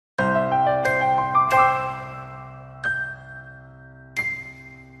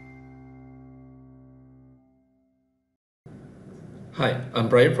Hi, I'm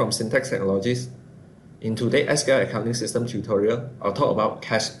Bryan from Syntax Technologies. In today's SQL Accounting System tutorial, I'll talk about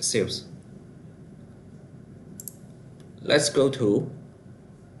cash sales. Let's go to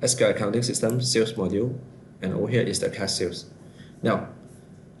SQL Accounting System Sales module, and over here is the cash sales. Now,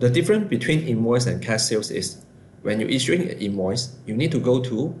 the difference between invoice and cash sales is when you're issuing an invoice, you need to go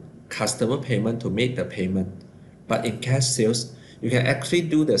to customer payment to make the payment. But in cash sales, you can actually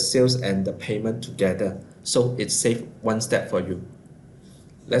do the sales and the payment together, so it saves one step for you.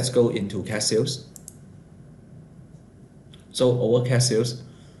 Let's go into cash sales. So over cash sales,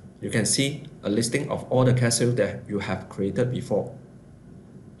 you can see a listing of all the cash sales that you have created before.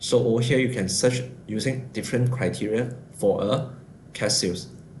 So over here, you can search using different criteria for a cash sales.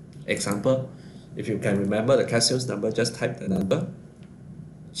 Example, if you can remember the cash sales number, just type the number,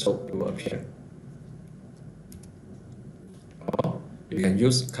 so it will appear. Or you can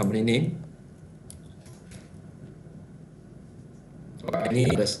use company name or any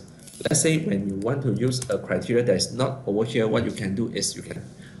others. Let's say when you want to use a criteria that is not over here, what you can do is you can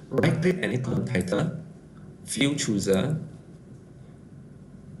right click any column title, field chooser,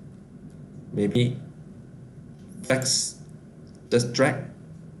 maybe flex, just drag,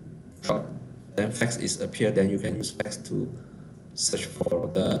 drop, then flex is appear, then you can use flex to search for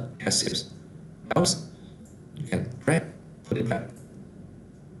the cash sales. Else, you can drag, put it back.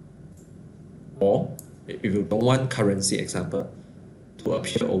 Or if you don't want currency example to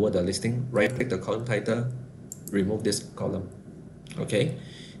appear over the listing, right click the column title, remove this column. Okay,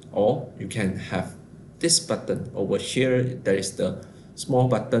 or you can have this button over here. There is the small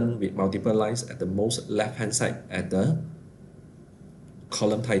button with multiple lines at the most left hand side at the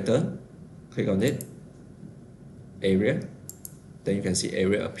column title. Click on it, area, then you can see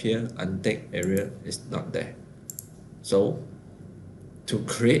area appear, untick area is not there. So to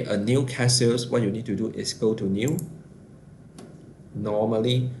create a new cash sales, what you need to do is go to new.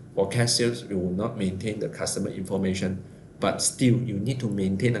 Normally for cash sales, you will not maintain the customer information, but still you need to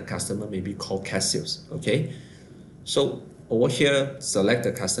maintain a customer, maybe called cash sales. Okay, so over here, select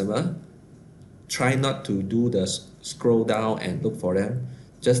the customer, try not to do the scroll down and look for them,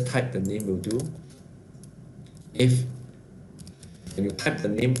 just type the name will do. If when you type the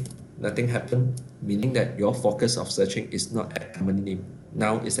name nothing happened, meaning that your focus of searching is not at company name,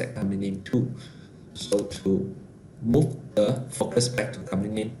 now it's at company name too. So to move the focus back to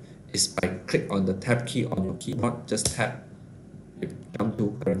company name is by click on the tab key on your keyboard, just tap, come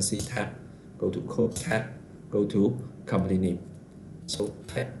to currency tab, go to code tab, go to company name. So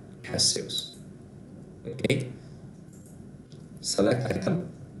type cash sales. Okay, select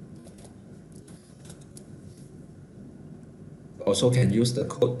item. Also can use the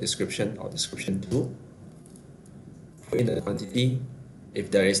code description or description tool. Put in the quantity. If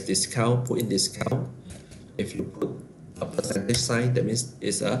there is discount, put in discount. If you put a percentage sign, that means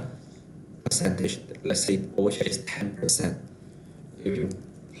it's a percentage. Let's say over here is 10%. If you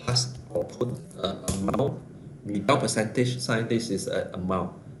plus or put an amount without percentage sign, this is an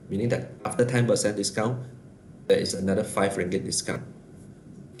amount, meaning that after 10% discount, there is another 5 ringgit discount.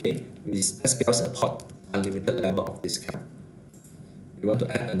 Okay, this SQL support unlimited level of discount. You want to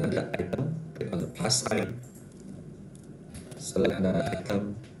add another item, click on the plus sign, select another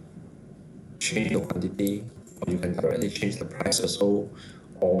item, change the quantity, or you can directly change the price also,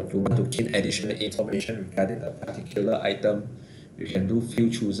 or you want to key in additional information regarding a particular item, you can do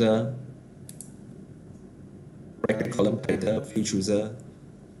field chooser, right click column title, field chooser,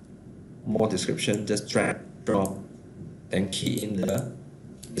 more description, just drag, drop, then key in the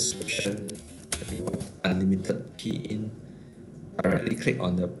description, unlimited, key in, directly click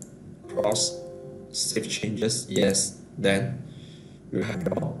on the cross, save changes, yes, then you have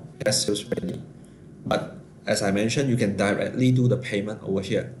your cash sales ready. But as I mentioned, you can directly do the payment over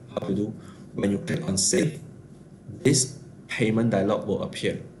here. How to do? When you click on save, this payment dialog will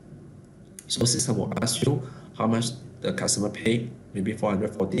appear. So system will ask you how much the customer paid, maybe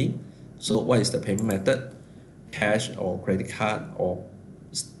 440. So what is the payment method? Cash or credit card or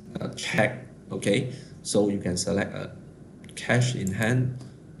check. Okay, so you can select a cash in hand,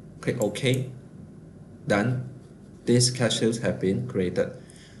 click OK, done. This cash sales have been created.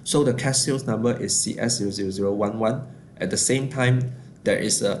 So the cash sales number is CS00011. At the same time, there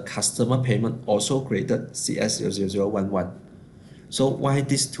is a customer payment also created CS00011. So why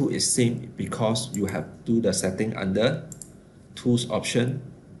this two is same? Because you have to do the setting under tools option,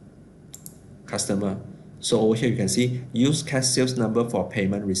 customer. So over here you can see use cash sales number for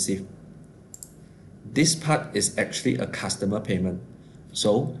payment received. This part is actually a customer payment.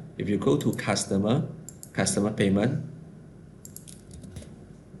 So if you go to customer payment,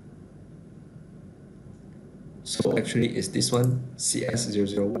 so So actually it's this one,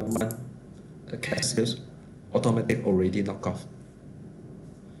 CS0011, the cash sales, automatic already knock off.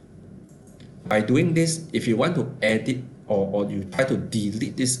 By doing this, if you want to edit or you try to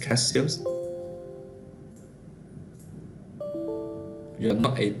delete this cash sales, you're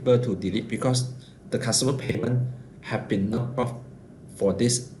not able to delete because the customer payment have been knocked off for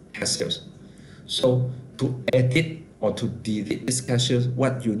this cash sales. So to edit or to delete this cash sales,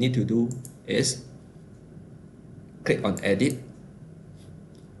 what you need to do is click on edit,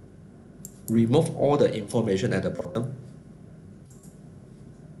 remove all the information at the bottom.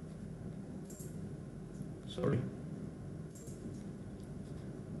 Sorry.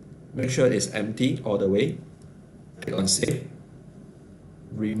 Make sure it's empty all the way. Click on save.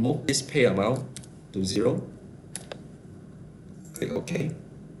 Remove this pay amount to 0. Click OK.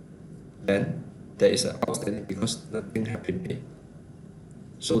 Then there is an outstanding because nothing has been paid.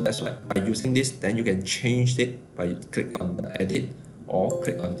 So that's why by using this, then you can change it by click on the edit or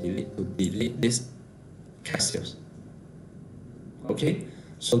click on delete to delete this cash sales. Okay,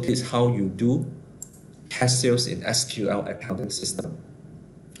 so this is how you do cash sales in SQL Accounting System.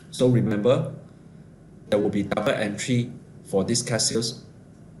 So remember, there will be double entry for this cash sales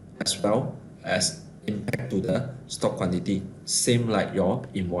as well as impact to the stock quantity, same like your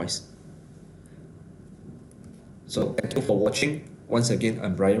invoice. So thank you for watching. Once again,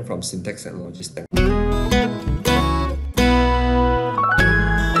 I'm Bryan from Syntax Technologies.